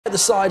The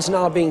sides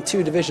now being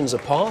 2 divisions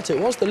apart. It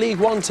was the League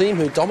One team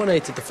who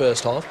dominated the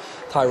first half.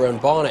 Tyrone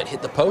Barnett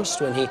hit the post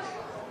when he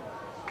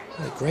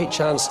had a great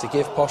chance to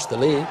give Posh the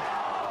lead.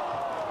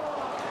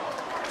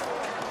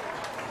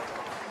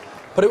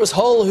 But it was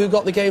Hull who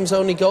got the game's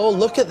only goal.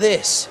 Look at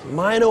this.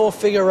 Maynor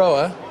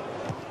Figueroa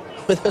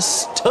with a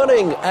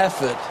stunning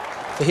effort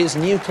for his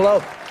new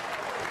club.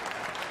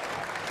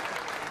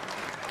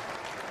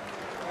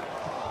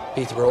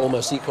 Peterborough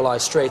almost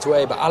equalised straight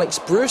away, but Alex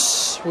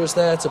Bruce was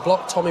there to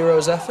block Tommy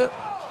Rowe's effort.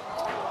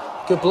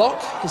 Good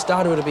block. His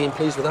dad would have been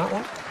pleased with that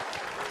one.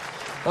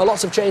 Now,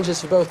 lots of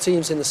changes for both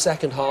teams in the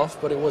second half,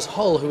 but it was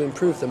Hull who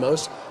improved the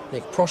most.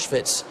 Nick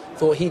Proschwitz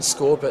thought he'd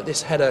scored, but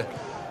this header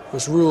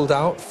was ruled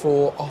out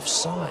for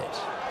offside.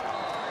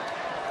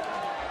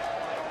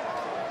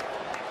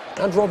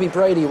 And Robbie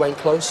Brady went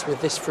close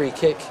with this free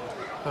kick.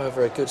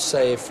 However, a good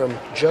save from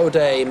Joe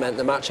Day meant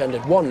the match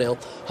ended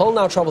 1-0. Hull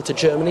now travel to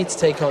Germany to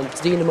take on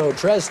Dynamo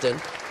Dresden.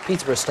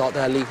 Peterborough start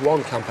their League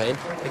One campaign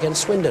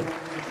against Swindon.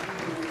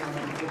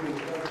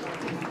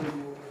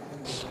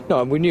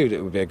 No, we knew that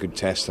it would be a good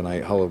test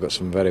tonight. Hull have got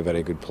some very,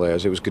 very good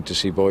players. It was good to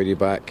see Boydie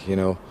back, you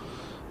know,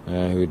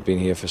 who had been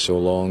here for so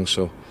long.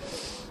 So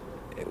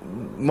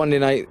Monday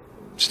night,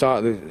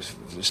 start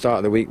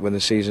of the week when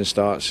the season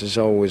starts, is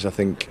always, I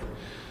think,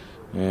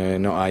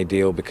 not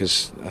ideal,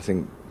 because I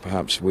think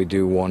perhaps we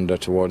do wander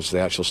towards the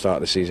actual start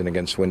of the season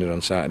against Swindon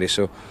on Saturday.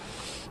 So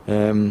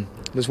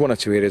there's 1 or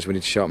 2 areas we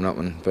need to sharpen up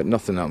on, but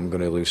nothing that I'm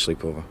going to lose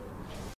sleep over.